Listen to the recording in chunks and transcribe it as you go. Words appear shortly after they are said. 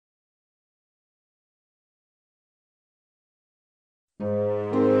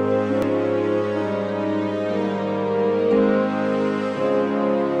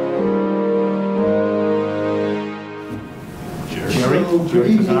Good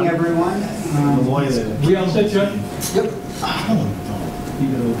evening, everyone. We all set, Chuck? Yep. I am.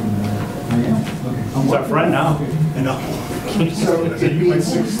 Okay. He's our friend now. I know. So it being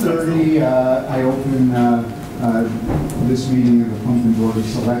 6:30, I open this meeting of the Plympton Board of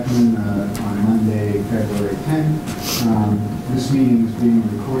Selectmen on Monday, February 10th. This meeting is being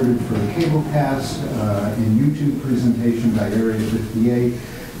recorded for a cablecast and YouTube presentation by Area 58.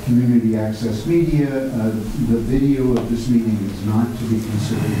 Community access media. The video of this meeting is not to be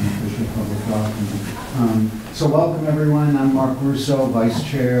considered an official public document. So welcome everyone. I'm Mark Russo, Vice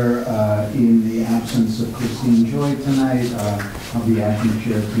Chair in the absence of Christine Joy tonight. I'll be acting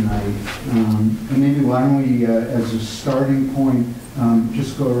chair tonight. And maybe why don't we, as a starting point,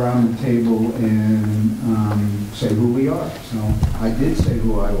 just go around the table and say who we are. So I did say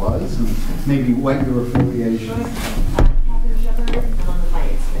who I was and maybe what your affiliation.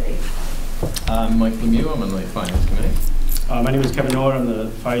 I'm Mike Lemieux, I'm on the Finance Committee. My name is Kevin Norton, I'm the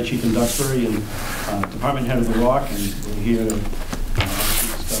Fire Chief in Duxbury and Department Head of the Rock, and we're here to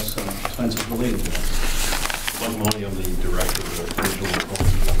discuss expenses related to that. Mike Mahoney, I'm the Director of the Regional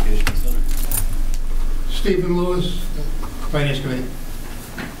Communication Center. Stephen Lewis, Finance Committee.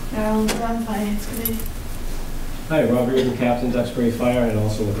 Carolyn Dunn, Finance Committee. Hi, Robert Eagle, Captain, Duxbury Fire, and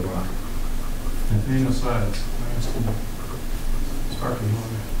also with the Rock. Nathaniel Sides, Finance Committee. Sparking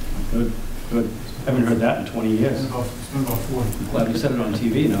Morgan. Good, good. Haven't heard that in 20 years. It's been about 40. Glad we said it on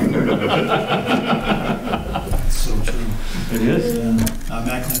TV now. That's so true. It is?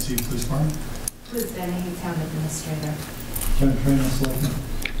 Matt Clancy, Police Department. Liz Denny, Town Administrator. John Trainer,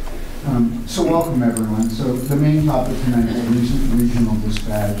 Selectmen. So welcome everyone. So the main topic tonight is regional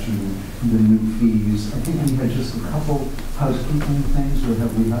dispatch and the new fees. I think we had just a couple housekeeping things, or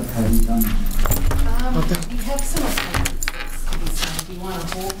have we done? We have some appointments to be signed. Do you want to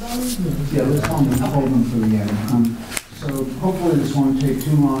hold them? Yeah, let's hold them for the end. So hopefully this won't take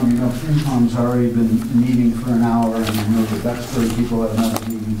too long. You know, FinCom's already been meeting for an hour, and I know that Duxbury people have another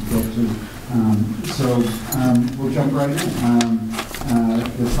meeting to get to. We'll jump right in.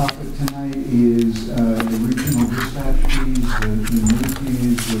 The topic tonight is the regional dispatch fees, the new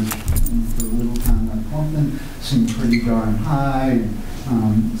fees, which for a little town like Plympton seem pretty darn high.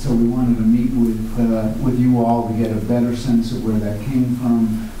 So we wanted to meet with you all to get a better sense of where that came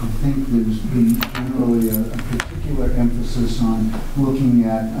from. I think there's been generally a particular emphasis on looking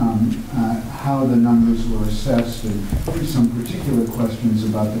at how the numbers were assessed, and there's some particular questions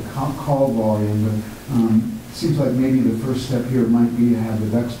about the call volume. But it seems like maybe the first step here might be to have the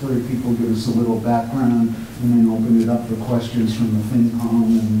Duxbury people give us a little background and then open it up for questions from the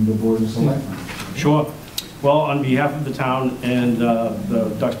FinCom and the Board of Selectmen. Sure. Well, on behalf of the town and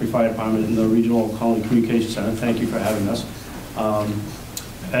the Duxbury Fire Department and the Regional Colony Communication Center, thank you for having us.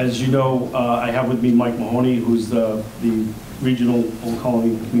 As you know, I have with me Mike Mahoney, who's the Regional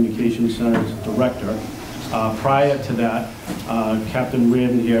Colony Communication Center's Director. Prior to that, Captain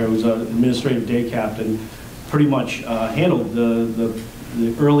Reardon here, who's an administrative day captain, pretty much handled the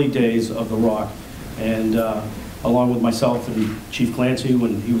early days of the Rock, and along with myself and Chief Clancy,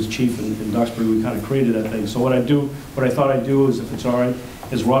 when he was chief in Duxbury, we kind of created that thing. So what I thought I'd do is, if it's all right,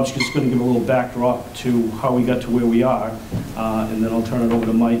 is Rob's just going to give a little backdrop to how we got to where we are, and then I'll turn it over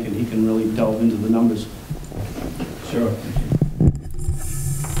to Mike, and he can really delve into the numbers. Sure.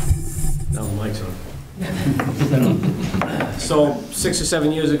 Now the mic's on. So 6 or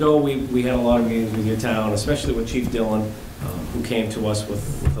 7 years ago, we had a lot of meetings with your town, especially with Chief Dillon, who came to us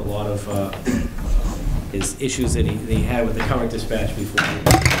with a lot of his issues that he had with the current dispatch before he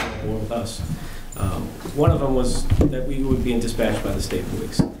was on board with us. One of them was that we were being dispatched by the state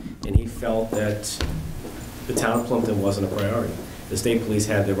police, and he felt that the town of Plympton wasn't a priority. The state police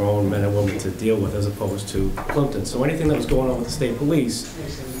had their own men and women to deal with as opposed to Plympton. So anything that was going on with the state police,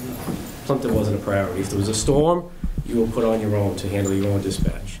 Plympton wasn't a priority. If there was a storm, you were put on your own to handle your own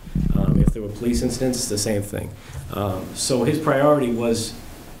dispatch. If there were police incidents, the same thing. So his priority was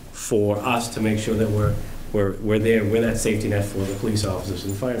for us to make sure that we're there, we're that safety net for the police officers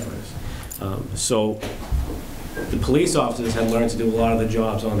and firefighters. So the police officers had learned to do a lot of the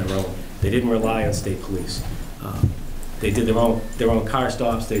jobs on their own. They didn't rely on state police. They did their own car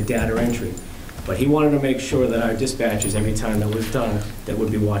stops, their data entry. But he wanted to make sure that our dispatchers, every time that was done, that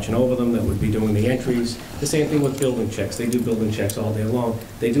would be watching over them, that would be doing the entries. The same thing with building checks. They do building checks all day long.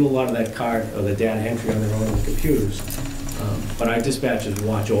 They do a lot of that card or the data entry on their own computers. But our dispatchers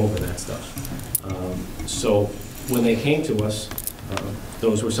watch over that stuff. So when they came to us,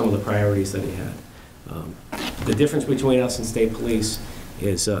 those were some of the priorities that he had. The difference between us and state police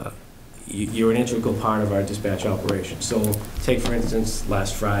is you're an integral part of our dispatch operation. So take, for instance,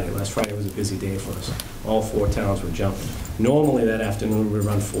 last Friday. Last Friday was a busy day for us. All 4 towns were jumping. Normally that afternoon we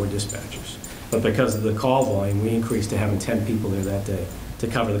run 4 dispatchers. But because of the call volume, we increased to having 10 people there that day to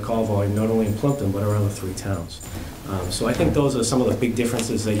cover the call volume, not only in Plympton, but our other 3 towns. So I think those are some of the big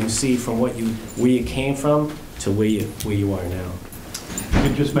differences that you see from where you came from to where you are now.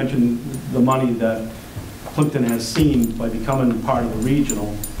 You just mentioned the money that Plympton has seen by becoming part of the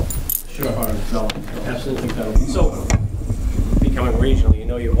regional. Sure. Part of development. Absolutely. So, becoming regional, you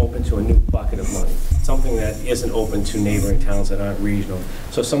know you're open to a new bucket of money, something that isn't open to neighboring towns that aren't regional.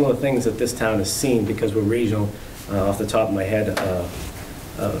 So some of the things that this town has seen, because we're regional, off the top of my head,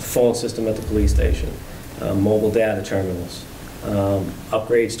 a phone system at the police station, mobile data terminals,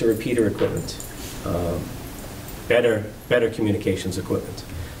 upgrades to repeater equipment, better communications equipment.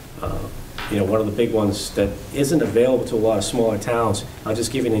 You know, one of the big ones that isn't available to a lot of smaller towns, I'll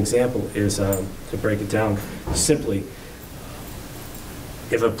just give you an example, is to break it down simply,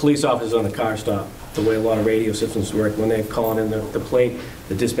 if a police officer's on the car stop, the way a lot of radio systems work, when they're calling in the plate,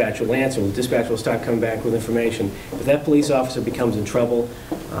 the dispatcher will answer, the dispatcher will start coming back with information. If that police officer becomes in trouble,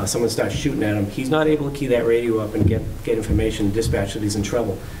 someone starts shooting at him, he's not able to key that radio up and get information, dispatch that he's in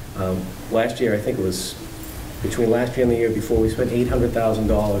trouble. Last year, I think it was between last year and the year before, we spent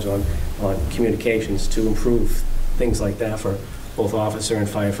 $800,000 on communications to improve things like that for both officer and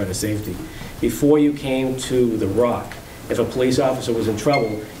firefighter safety. Before you came to the Rock, if a police officer was in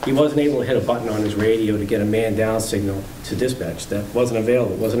trouble, he wasn't able to hit a button on his radio to get a man down signal to dispatch. That wasn't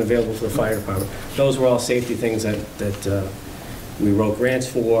available. It wasn't available for the fire department. Those were all safety things that we wrote grants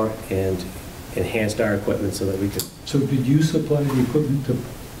for and enhanced our equipment so that we could. So did you supply the equipment to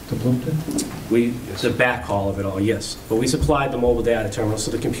Plympton? The backhaul of it all, yes. But we supplied the mobile data terminals,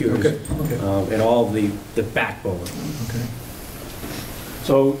 so the computers, and all of the backbone. Okay.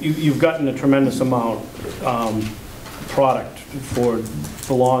 So you've gotten a tremendous amount product for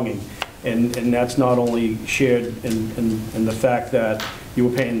belonging, and that's not only shared in the fact that you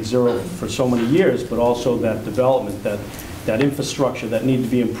were paying $0 for so many years, but also that development, that infrastructure that need to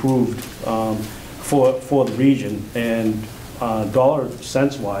be improved for the region. And dollar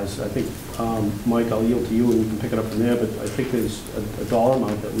cents wise, I think, Mike, I'll yield to you and you can pick it up from there, but I think there's a dollar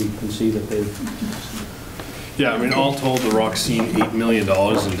amount that we can see that they've. Yeah, I mean, all told, the Rock's seen $8 million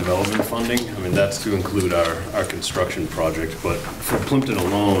in development funding. I mean, that's to include our construction project, but for Plympton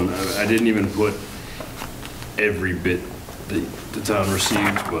alone, I didn't even put every bit that the town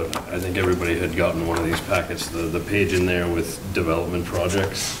received, but I think everybody had gotten one of these packets, the page in there with development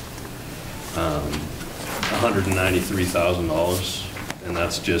projects, $193,000, and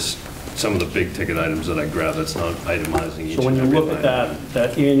that's just some of the big ticket items that I grabbed. That's not itemizing each. So when you and every look at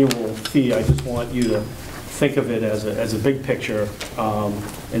that annual fee, I just want you to think of it as a big picture,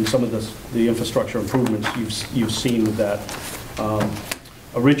 and some of the infrastructure improvements you've seen with that.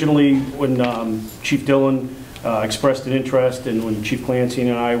 Originally, when Chief Dillon expressed an interest, and when Chief Clancy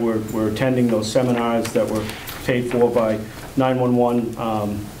and I were attending those seminars that were paid for by 911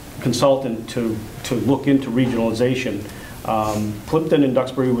 consultant to look into regionalization, Plympton and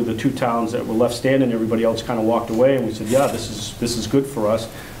Duxbury were the 2 towns that were left standing. Everybody else kind of walked away, and we said, yeah, this is good for us,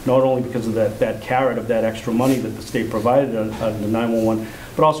 not only because of that carrot of that extra money that the state provided on the 911,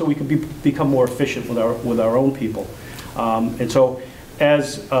 but also we could become more efficient with our own people. And so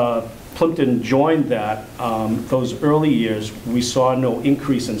as Plympton joined that, those early years, we saw no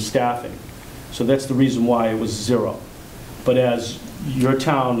increase in staffing. So that's the reason why it was 0. But as your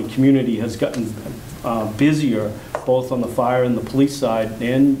town and community has gotten busier, both on the fire and the police side,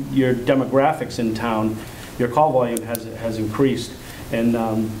 and your demographics in town, your call volume has increased. And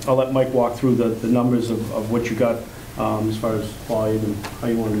I'll let Mike walk through the numbers of what you got as far as volume and how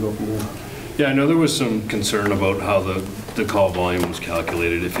you wanted to go from there. Yeah, I know there was some concern about how the call volume was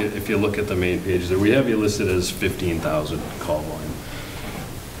calculated. If you look at the main page there, we have you listed as 15,000 call volume.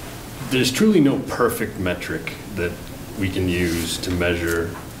 There's truly no perfect metric that we can use to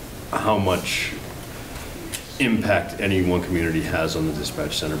measure how much impact any one community has on the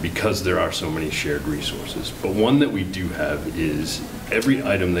dispatch center, because there are so many shared resources. But one that we do have is every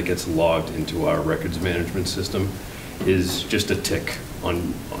item that gets logged into our records management system is just a tick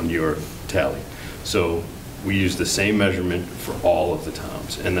on your tally. So we use the same measurement for all of the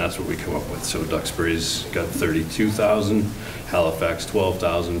towns, and that's what we come up with. So Duxbury's got 32,000, Halifax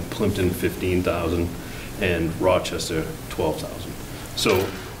 12,000, Plympton 15,000, and Rochester 12,000. So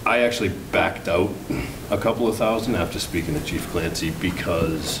I actually backed out a couple of thousand after speaking to Chief Clancy,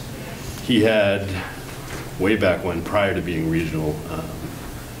 because he had, way back when, prior to being regional,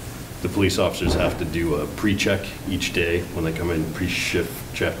 The police officers have to do a pre-check each day when they come in,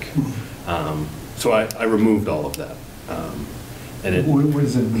 pre-shift check. So I removed all of that. What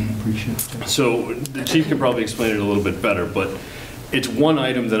does that mean, pre-shift? So the chief can probably explain it a little bit better, but it's one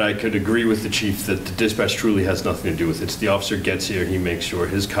item that I could agree with the chief that the dispatch truly has nothing to do with. It's the officer gets here, he makes sure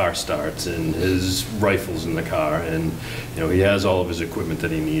his car starts and his rifle's in the car, and he has all of his equipment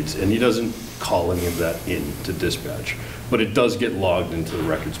that he needs, and he doesn't call any of that in to dispatch. But it does get logged into the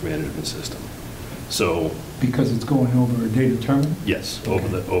records management system. So Because it's going over a data terminal? yes, Okay. over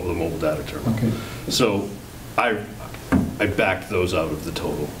the mobile data terminal. Okay. So I backed those out of the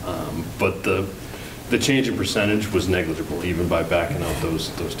total, but the change in percentage was negligible, even by backing out those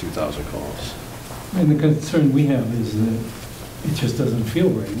 2,000 calls. And the concern we have is that it just doesn't feel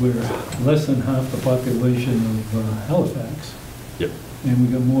right. We're less than half the population of Halifax. Yep. And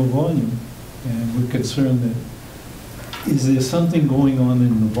we got more volume, and we're concerned that, is there something going on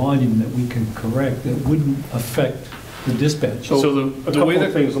in the volume that we can correct that wouldn't affect the dispatch? So So a the couple way of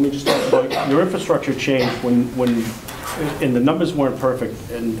that- things, let me just talk about, your infrastructure changed when, and the numbers weren't perfect,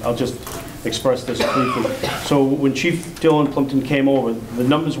 and I'll just express this briefly. So when Chief Dillon Plympton came over, the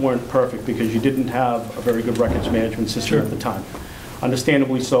numbers weren't perfect because you didn't have a very good records management system at the time.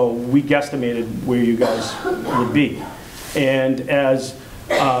 Understandably so, we guesstimated where you guys would be. And as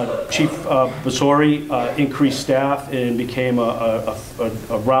Chief Basori increased staff and became a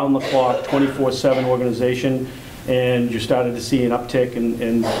round-the-clock, 24/7 organization, and you started to see an uptick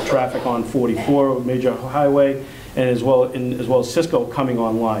in traffic on 44, a major highway, and as well as Cisco coming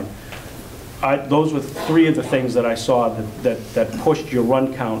online. Those were three of the things that I saw that pushed your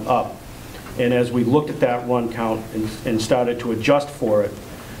run count up. And as we looked at that run count and started to adjust for it,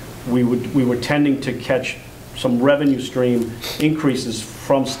 we were tending to catch some revenue stream increases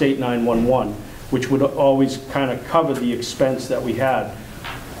from state 911, which would always kind of cover the expense that we had.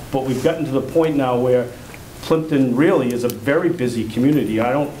 But we've gotten to the point now where Plympton really is a very busy community.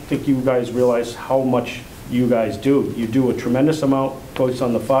 I don't think you guys realize how much you guys do. You do a tremendous amount, both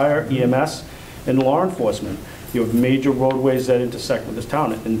on the fire, EMS, and law enforcement. You have major roadways that intersect with this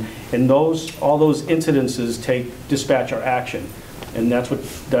town, and all those incidences take dispatcher action, and that's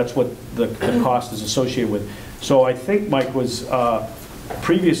what the cost is associated with. So I think Mike was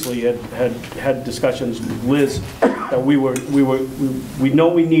previously had discussions with Liz that we know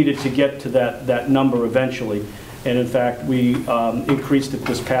we needed to get to that number eventually, and in fact we increased it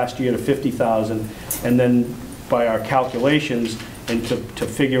this past year to 50,000, and then by our calculations and to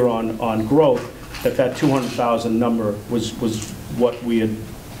figure on growth, that 200,000 number was what we had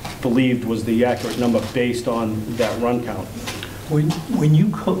believed was the accurate number based on that run count. When you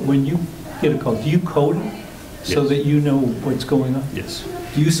get a call, do you code it so Yes. that you know what's going on? Yes.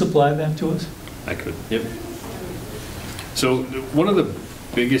 Do you supply that to us? I could, yep. So one of the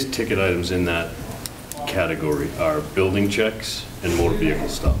biggest ticket items in that category are building checks and motor vehicle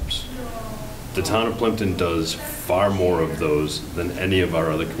stops. The town of Plympton does far more of those than any of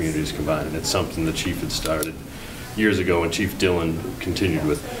our other communities combined, and it's something the chief had started years ago and Chief Dillon continued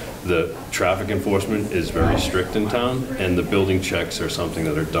with. The traffic enforcement is very strict in town, and the building checks are something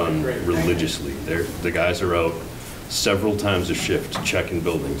that are done religiously. The guys are out several times a shift checking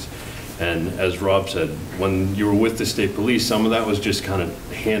buildings. And as Rob said, when you were with the state police, some of that was just kind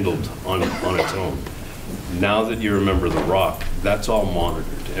of handled on its own. Now that you're a member of the ROC, that's all monitored.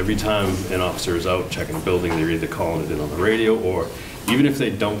 Every time an officer is out checking a building, they're either calling it in on the radio, or even if they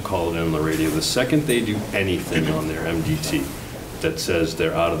don't call it in on the radio, the second they do anything on their MDT that says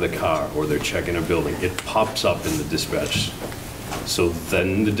they're out of the car or they're checking a building, it pops up in the dispatch. So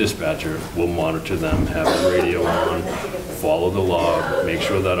then the dispatcher will monitor them, have the radio on, follow the log, make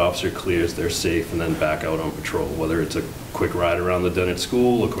sure that officer clears, they're safe, and then back out on patrol, whether it's a quick ride around the Dennett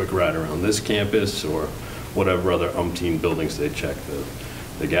School, a quick ride around this campus, or whatever other umpteen buildings they check.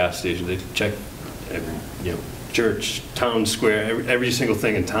 The gas station, they check every, church, town square, every single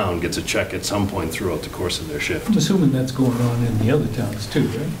thing in town gets a check at some point throughout the course of their shift. I'm assuming that's going on in the other towns too,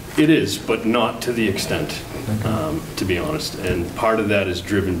 right? It is, but not to the extent, to be honest. And part of that is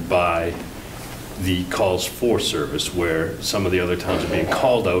driven by the calls for service, where some of the other towns are being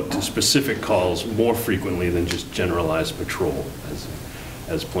called out to specific calls more frequently than just generalized patrol,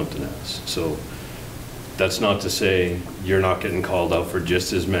 as Plympton has. So that's not to say you're not getting called out for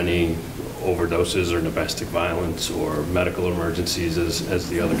just as many overdoses or domestic violence or medical emergencies as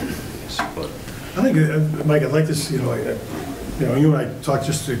the other communities. But I think, Mike, I'd like to see, you and I talked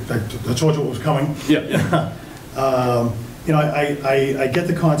I told you what was coming. yeah, I get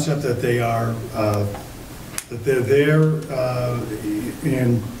the concept that they're there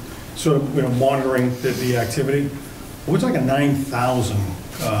and sort of, monitoring the activity. we're talking 9,000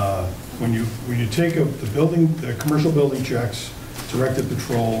 when you take the commercial building checks, directed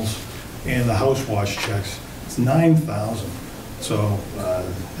patrols, and the house wash checks. It's 9,000. So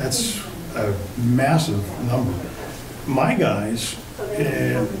that's a massive number. My guys,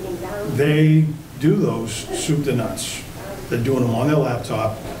 they do those soup to nuts. They're doing them on their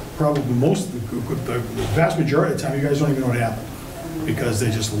laptop. Probably the vast majority of the time, you guys don't even know what happened because they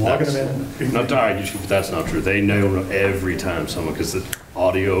just logging them in. Not to argue, but that's not true. They know every time someone, because the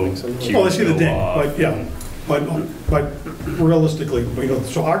audio cues Well, they see the go ding, off, but yeah, and- but realistically,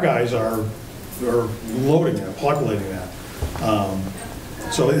 so our guys are loading that, populating that.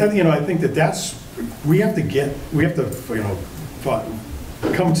 So I think we have to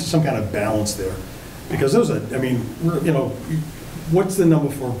come to some kind of balance there, because what's the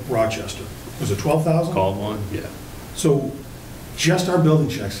number for Rochester? Was it 12,000? Call one, yeah. So just our building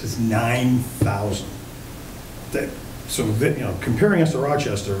checks is 9,000. Comparing us to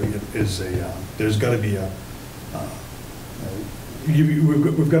Rochester is there's got to be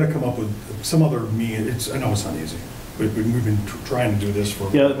we've got to come up with some other means. I know it's not easy. We've been trying to do this for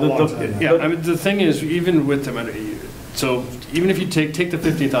a long time now. Yeah, I mean, the thing is, even with them, so even if you take the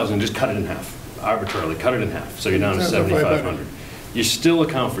 15,000 and just cut it in half, arbitrarily cut it in half, so you're down to 7,500, you still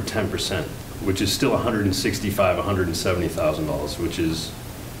account for 10%, which is still $165,000, $170,000, which is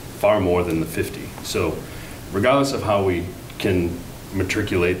far more than the 50. So regardless of how we can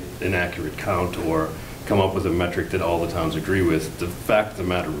matriculate an accurate count or come up with a metric that all the towns agree with, the fact of the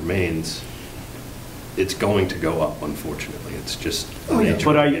matter remains, it's going to go up, unfortunately. It's just the nature.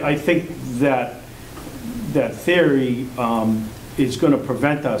 But I think that theory is going to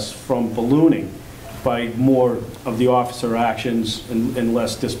prevent us from ballooning by more of the officer actions and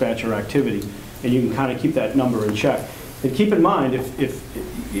less dispatcher activity. And you can kind of keep that number in check. And keep in mind,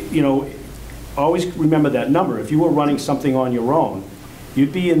 always remember that number. If you were running something on your own,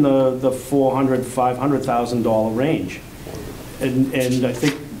 you'd be in the $400,000, $500,000 range. And I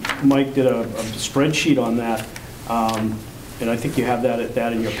think Mike did a spreadsheet on that, and I think you have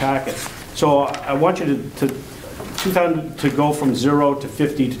that in your packet. So I want you to go from 0 to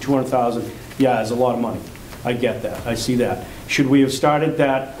 50 to 200,000. Yeah, it's a lot of money. I get that. I see that. Should we have started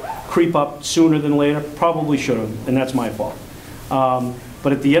that creep up sooner than later? Probably should have, and that's my fault.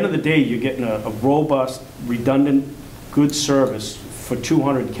 But at the end of the day, you're getting a robust, redundant, good service for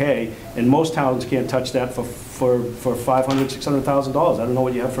 $200K, and most towns can't touch that for $500,000, $600,000. I don't know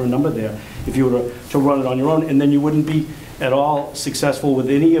what you have for a number there if you were to run it on your own, and then you wouldn't be at all successful with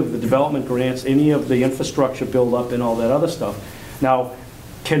any of the development grants, any of the infrastructure build-up and all that other stuff. Now,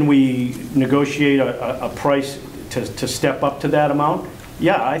 can we negotiate a price to step up to that amount?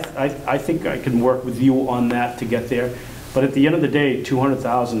 Yeah, I think I can work with you on that to get there. But at the end of the day,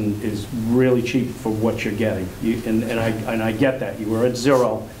 $200,000 is really cheap for what you're getting. And I get that. You were at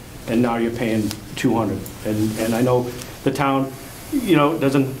 0, and now you're paying $200. And I know the town,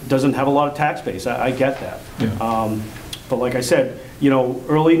 doesn't have a lot of tax base. I get that. Yeah. But like I said,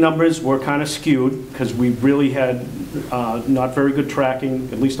 early numbers were kind of skewed because we really had not very good tracking,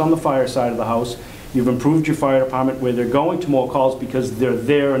 at least on the fire side of the house. You've improved your fire department where they're going to more calls because they're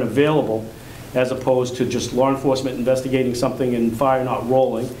there and available, as opposed to just law enforcement investigating something and fire not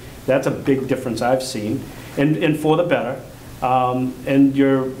rolling. That's a big difference I've seen, and for the better. And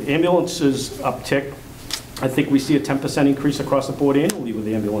your ambulances uptick, I think we see a 10% increase across the board annually with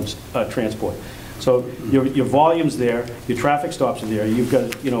the ambulance transport. So your volume's there, your traffic stops are there. You've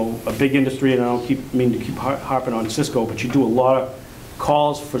got a big industry, and I don't mean to keep harping on Cisco, but you do a lot of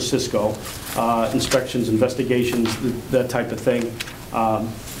calls for Cisco, inspections, investigations, that type of thing.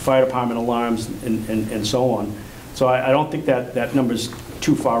 Fire department alarms, and so on. So I don't think that number's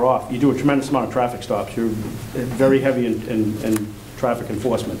too far off. You do a tremendous amount of traffic stops. You're very heavy in traffic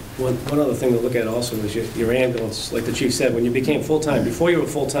enforcement. One other thing to look at also is your ambulance. Like the chief said, when you became full-time, before you were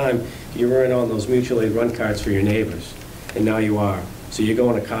full-time, you were in on those mutual aid run cards for your neighbors, and now you are. So you're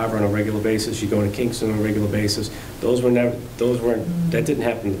going to Carver on a regular basis, you're going to Kingston on a regular basis. That didn't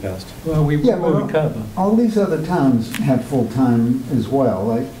happen in the past. Well, we were Carver. All these other towns have full-time as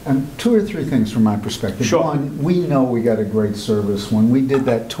well. Two or three things from my perspective. Sure. One, we know we got a great service. When we did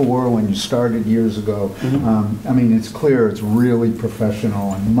that tour, when you started years ago, it's clear it's really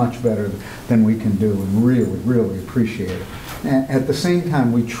professional and much better than we can do, and really, really appreciate it. At the same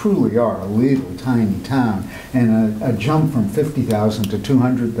time, we truly are a little tiny town, and a jump from 50,000 to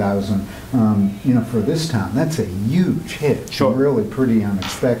 200,000, for this town, that's a huge hit. Sure. Really pretty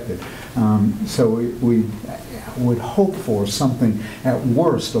unexpected. So we would hope for something, at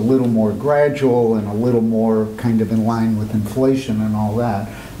worst, a little more gradual and a little more kind of in line with inflation and all that.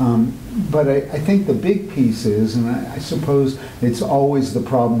 But I think the big piece is, and I suppose it's always the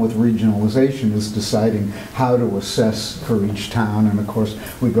problem with regionalization, is deciding how to assess for each town, and of course,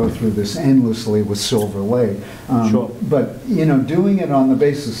 we go through this endlessly with Silver Lake. Sure. But, you know, doing it on the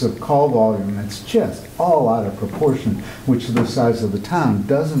basis of call volume, it's just all out of proportion, which to the size of the town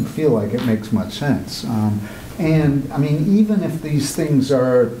doesn't feel like it makes much sense. And, I mean, even if these things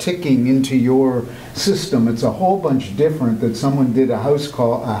are ticking into your system, it's a whole bunch different that someone did a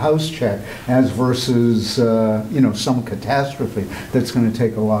house check as versus, you know, some catastrophe that's going to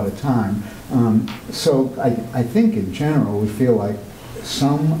take a lot of time. So I think in general, we feel like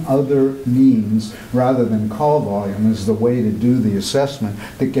some other means rather than call volume is the way to do the assessment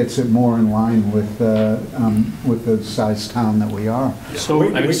that gets it more in line with the size town that we are. So,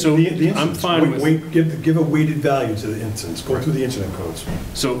 I'm fine with... Give a weighted value to the incidents, go through the incident codes.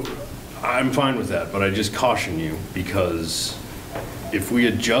 So I'm fine with that, but I just caution you, because if we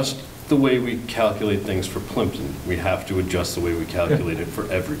adjust the way we calculate things for Plympton, we have to adjust the way we calculate it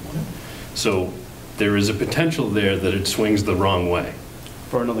for everyone. So there is a potential there that it swings the wrong way.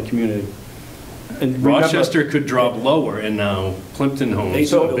 for another community. And remember, Rochester could drop lower, and now Plympton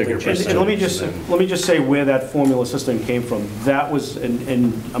homes a bigger percentage. and let me just say where that formula system came from. That was,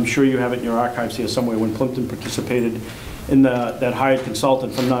 and I'm sure you have it in your archives here somewhere, when Plympton participated in that hired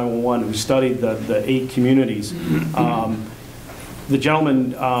consultant from 911 who studied the 8 communities. The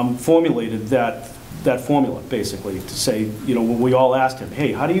gentleman formulated that formula, basically, to say, you know, when we all asked him,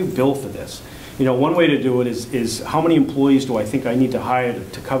 hey, how do you bill for this? You know, one way to do it is how many employees do I think I need to hire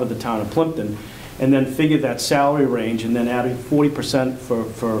to cover the town of Plympton, and then figure that salary range, and then adding 40%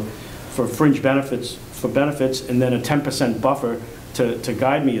 for fringe benefits, and then a 10% buffer to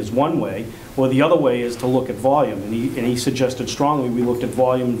guide me is one way. Or the other way is to look at volume, and he suggested strongly we looked at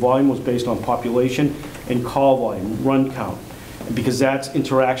volume. Volume was based on population and call volume, run count, because that's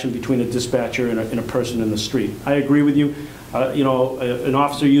interaction between a dispatcher and a person in the street. I agree with you. You know, an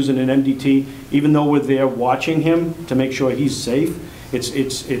officer using an MDT, even though we're there watching him to make sure he's safe,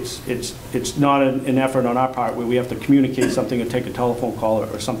 it's not an effort on our part where we have to communicate something or take a telephone call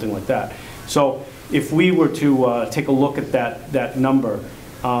or something like that. So if we were to take a look at that number,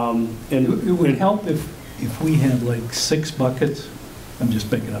 it would help if we had like 6 buckets. I'm just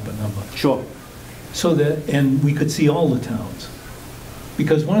picking up a number. Sure. So that, and we could see all the towns.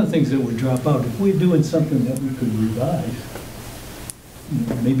 Because one of the things that would drop out, if we're doing something that we could revise, you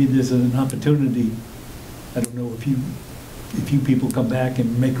know, maybe there's an opportunity. I don't know if you people come back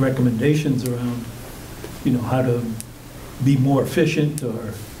and make recommendations around, you know, how to be more efficient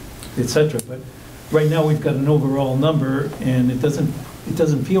or et cetera. But right now we've got an overall number, and it doesn't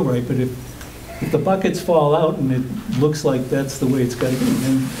feel right. But if the buckets fall out and it looks like that's the way it's got to be,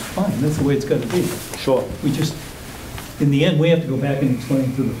 then fine, that's the way it's got to be. Sure. We just, in the end, we have to go back and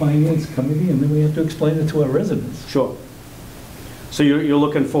explain it to the finance committee, and then we have to explain it to our residents. Sure. So you're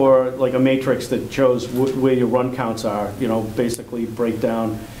looking for like a matrix that shows where your run counts are, you know, basically break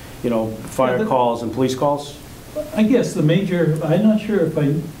down, you know, fire calls and police calls? I guess the major, I'm not sure if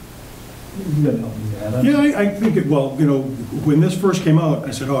you gotta help me with that. Yeah, I think it, well, you know, when this first came out,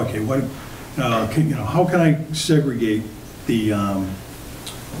 I said, oh, okay, what, you know, how can I segregate the,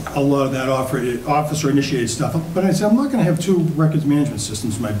 a lot of that officer-initiated stuff? But I said, I'm not going to have 2 records management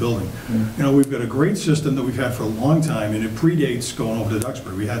systems in my building. You know, we've got a great system that we've had for a long time, and it predates going over to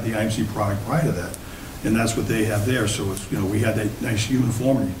Duxbury. We had the IMC product prior to that, and that's what they have there. So it's, you know, we had that nice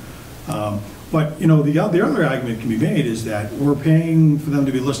uniformity. But you know, the other argument can be made is that we're paying for them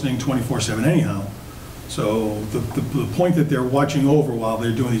to be listening 24/7 anyhow. So the point that they're watching over while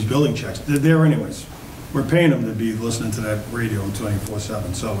they're doing these building checks, they're there anyways. We're paying them to be listening to that radio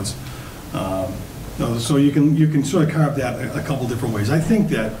 24/7. So it's, you know, so you can sort of carve that a couple different ways. I think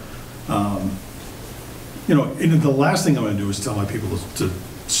that, you know, and the last thing I'm going to do is tell my people to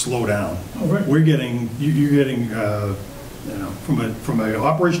slow down. Oh, right. You're getting, you know, from an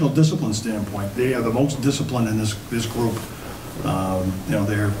operational discipline standpoint, they are the most disciplined in this group. You know,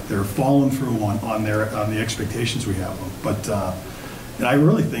 they're following through on the expectations we have them. But and I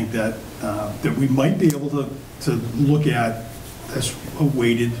really think that that we might be able to look at this a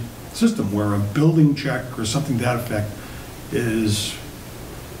weighted system where a building check or something to that effect is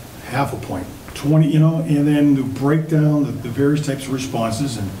half a point, 20, you know, and then to break down the various types of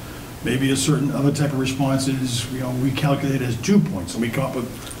responses, and maybe a certain other type of responses, you know, we calculate as 2 points, and we come up with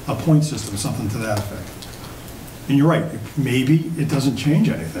a point system, something to that effect. And you're right, maybe it doesn't change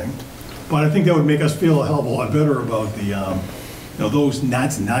anything, but I think that would make us feel a hell of a lot better about the, you know,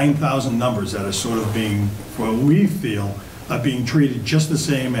 that's 9,000 numbers that are sort of being, what we feel, are being treated just the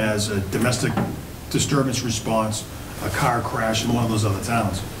same as a domestic disturbance response, a car crash in one of those other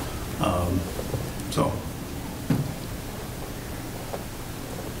towns. So,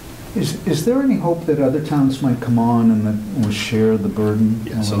 Is there any hope that other towns might come on and that will share the burden?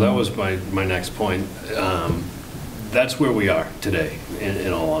 Yeah, so that was my next point. That's where we are today,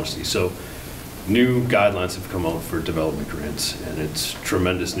 in all honesty. So new guidelines have come out for development grants, and it's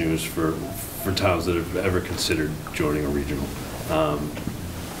tremendous news for towns that have ever considered joining a regional.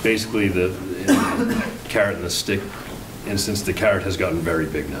 Basically, the carrot and the stick instance, the carrot has gotten very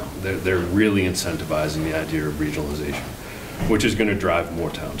big now. They're really incentivizing the idea of regionalization, which is going to drive more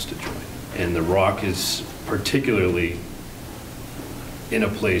towns to join. And the Rock is particularly in a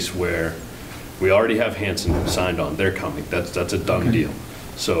place where we already have Hanson signed on. They're coming. That's a done deal.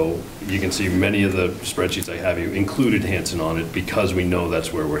 So you can see many of the spreadsheets I have you included Hanson on it because we know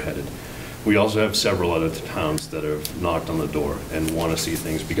that's where we're headed. We also have several other towns that have knocked on the door and want to see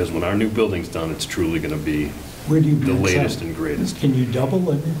things, because when our new building's done, it's truly going to be Where do you the max latest out? and greatest. Can you double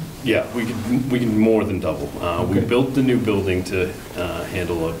it? Yeah, we can more than double. We Okay. built the new building to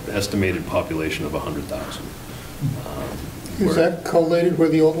handle an estimated population of 100,000. Is that collated where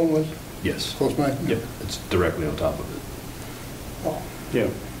the old one was? Yes. Close by? Yep, it's directly on top of it. Oh, Yeah.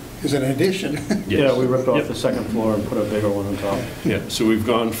 is it an addition? Yeah, Yes. we ripped off Yep. the second floor and put a bigger one on top. Yeah, so we've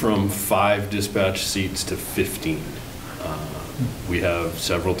gone from 5 dispatch seats to 15. We have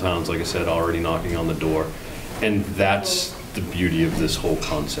several towns, like I said, already knocking on the door. And that's the beauty of this whole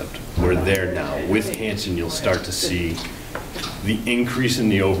concept. We're there now. With Hanson, you'll start to see the increase in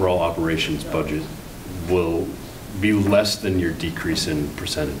the overall operations budget will be less than your decrease in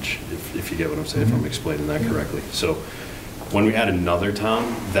percentage, if you get what I'm saying, if I'm explaining that correctly. So when we add another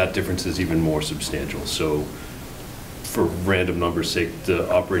town, that difference is even more substantial. So for random numbers' sake,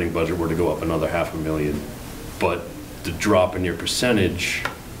 the operating budget were to go up another $500,000, but the drop in your percentage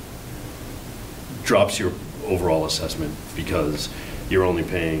drops your overall assessment, because you're only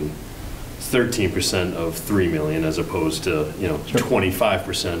paying 13% of $3 million as opposed to,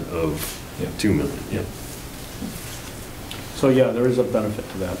 25% of $2 million. Yep. So yeah, there is a benefit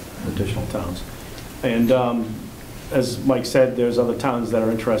to that, additional towns. And as Mike said, there's other towns that are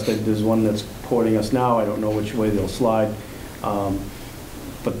interested. There's one that's courting us now. I don't know which way they'll slide.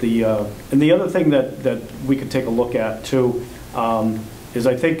 But and the other thing that we could take a look at too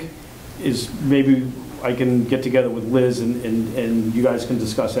is maybe I can get together with Liz and you guys can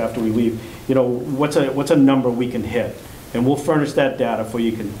discuss after we leave. What's a number we can hit, and we'll furnish that data for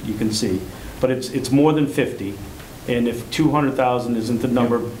you can see. But it's more than 50. And if 200,000 isn't the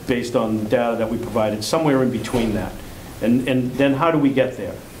number based on the data that we provided, somewhere in between that. And then how do we get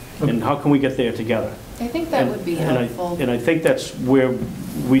there? And how can we get there together? I think that would be helpful. And I think that's where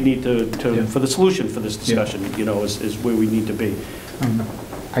we need to for the solution for this discussion, is where we need to be.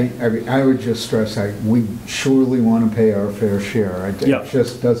 I would just stress, we surely want to pay our fair share. It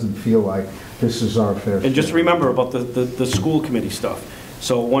just doesn't feel like this is our fair share. And just remember about the school committee stuff.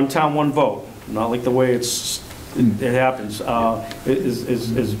 So one town, one vote, not like the way it happens,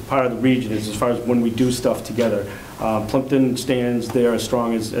 is part of the region, is as far as when we do stuff together. Plympton stands there as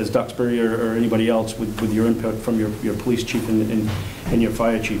strong as Duxbury or anybody else with your input from your police chief and your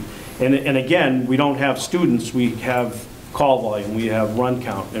fire chief. And again, we don't have students, we have call volume, we have run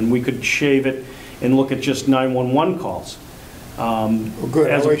count, and we could shave it and look at just 911 calls. Well, good,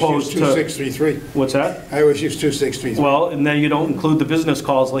 I as always use opposed to 2633. What's that? I always use 2633. Well, and then you don't include the business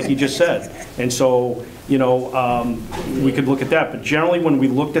calls like you just said. And so, we could look at that. But generally, when we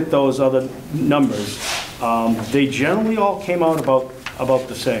looked at those other numbers, they generally all came out about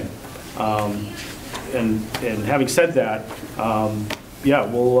the same. And having said that, yeah,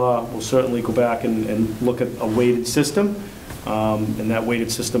 we'll certainly go back and look at a weighted system. And that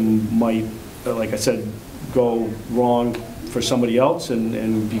weighted system might, like I said, go wrong for somebody else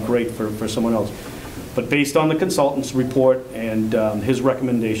and be great for someone else. But based on the consultant's report and his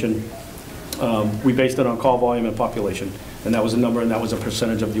recommendation, we based it on call volume and population. And that was a number, and that was a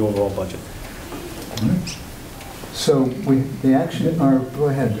percentage of the overall budget. So the action, or go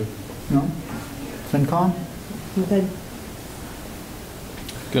ahead. No? FinCom? Good.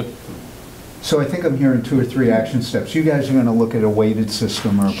 Good. So I think I'm hearing 2 or 3 action steps. You guys are going to look at a weighted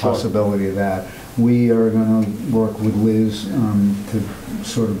system or a possibility of that. We are going to work with Liz to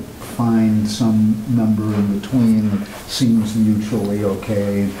sort of find some number in between that seems mutually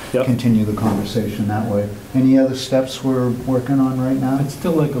okay, and continue the conversation that way. Any other steps we're working on right now? I'd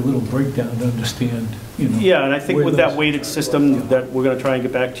still like a little breakdown to understand, Yeah, and I think with that weighted system that we're going to try and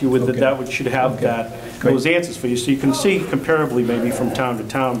get back to you with, that should have those answers for you, so you can see comparably maybe from town to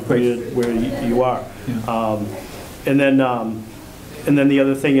town where you are. Yeah. And then the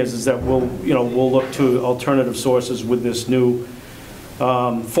other thing is that we'll look to alternative sources with this new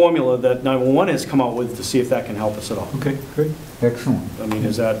formula that 911 has come out with to see if that can help us at all. Okay, great. Excellent. I mean,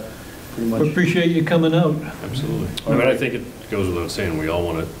 is that pretty much? Appreciate you coming out. Absolutely. I mean, I think it goes without saying, we all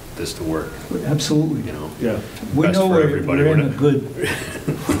want this to work, Absolutely. you know? Yeah. We Best know for we're everybody, in wouldn't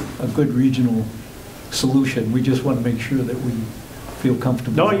a good regional solution. We just want to make sure that we feel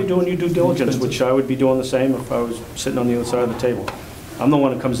comfortable. No, you're doing your due diligence, which I would be doing the same if I was sitting on the other side of the table. I'm the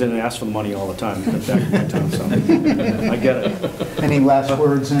one that comes in and asks for the money all the time, but back in my time, so I get it. Any last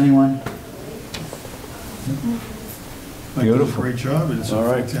words, anyone? Beautiful. Great job. It's a All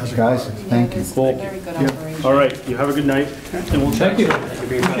right. fantastic Guys, product. thank Yeah, you. it was a Cool. very good Yep. operation. All right, you have a good night, and we'll check. Thank you.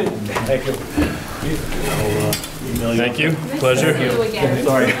 Thank you. Thank you, pleasure. See you again.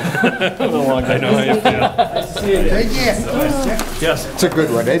 Sorry. I know how you feel. Yes. It's a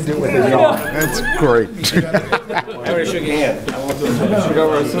good one. They do it with their own. That's great. I already shook your hand. I won't do it.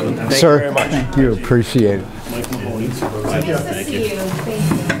 Thank you Sir, very much. thank you. Appreciate it. Nice to see you.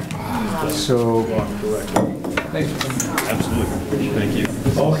 Thank you. So, Absolutely. Thank you.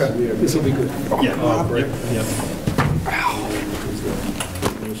 Okay. This will be good. Yeah. Great.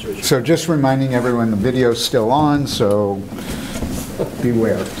 so just reminding everyone, the video's still on, so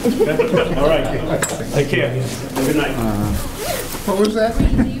beware. All right. Take care. Have a good night. What was that? Do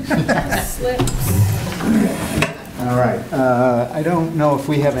you have those slips? All right. I don't know if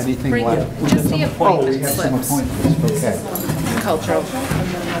we have anything Bring left. just the Oh, we appointment have some slips. appointments. Okay. Cultural.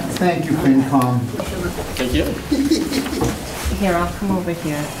 Thank you, FinCom. Thank you. Here, I'll come over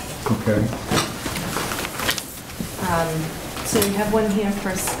here. Okay. So we have one here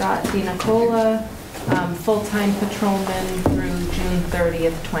for Scott DiNicola, full-time patrolman through June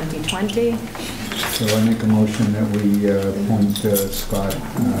 30th, 2020. So I make a motion that we appoint Scott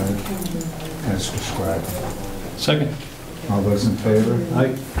as described. Second. All those in favor?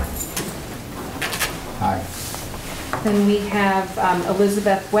 Aye. Aye. Then we have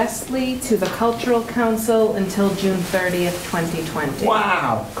Elizabeth Westley to the Cultural Council until June 30th, 2020.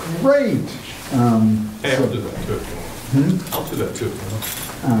 Wow, great. Hey, I'll do that too. I'll do that too.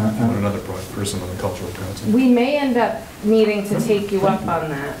 Uh, Want another person on the cultural council. We may end up needing to take you up on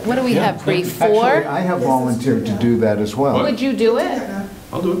that. What do we have, Bree, Actually, 4? I have volunteered to do that as well. Would you do it?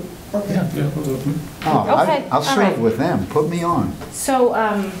 I'll do it. Yeah, I'll do it. Oh, Okay, I'll all serve right. with them. Put me on. So,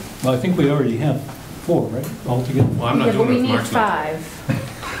 Well, I think we already have 4, right, altogether? Well, I'm yeah, not but doing we it if need Mark's not.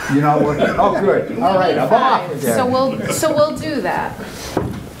 5. You know what? Oh, good. All right, I'm off again. So we'll do that.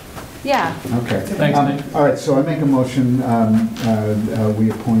 Yeah. Okay. Thanks, Nick. All right, so I make a motion,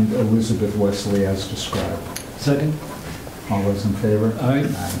 we appoint Elizabeth Wesley as described. Second. All those in favor? Aye.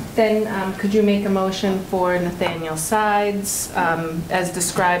 Then could you make a motion for Nathaniel Sides as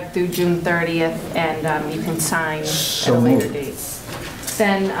described through June 30th, and you can sign at a So later moved. date.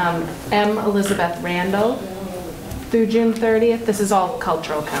 Then M. Elizabeth Randall through June 30th. This is all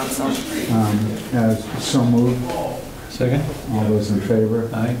Cultural Council. So moved. Second. All those in favor?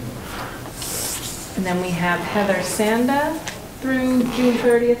 Aye. And then we have Heather Sanda through June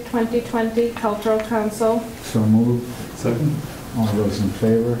 30th, 2020, Cultural Council. So moved. Second. All those in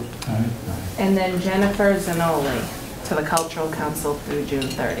favor? Aye. And then Jennifer Zanoli to the Cultural Council through June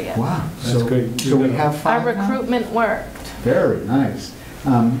 30th. Wow. That's So- great. So we have Our 5 now? recruitment worked. Very nice.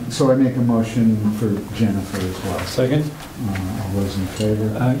 So I make a motion for Jennifer as well. Second. All those in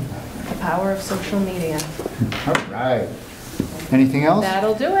favor? Aye. The power of social media. All right. Anything else?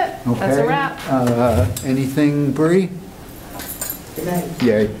 That'll do it. That's a Okay. wrap. Anything, Bree?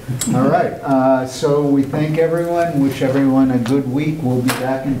 Yay. All right. So we thank everyone, wish everyone a good week. We'll be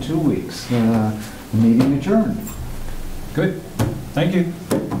back in 2 weeks. Meeting adjourned. Good. Thank you.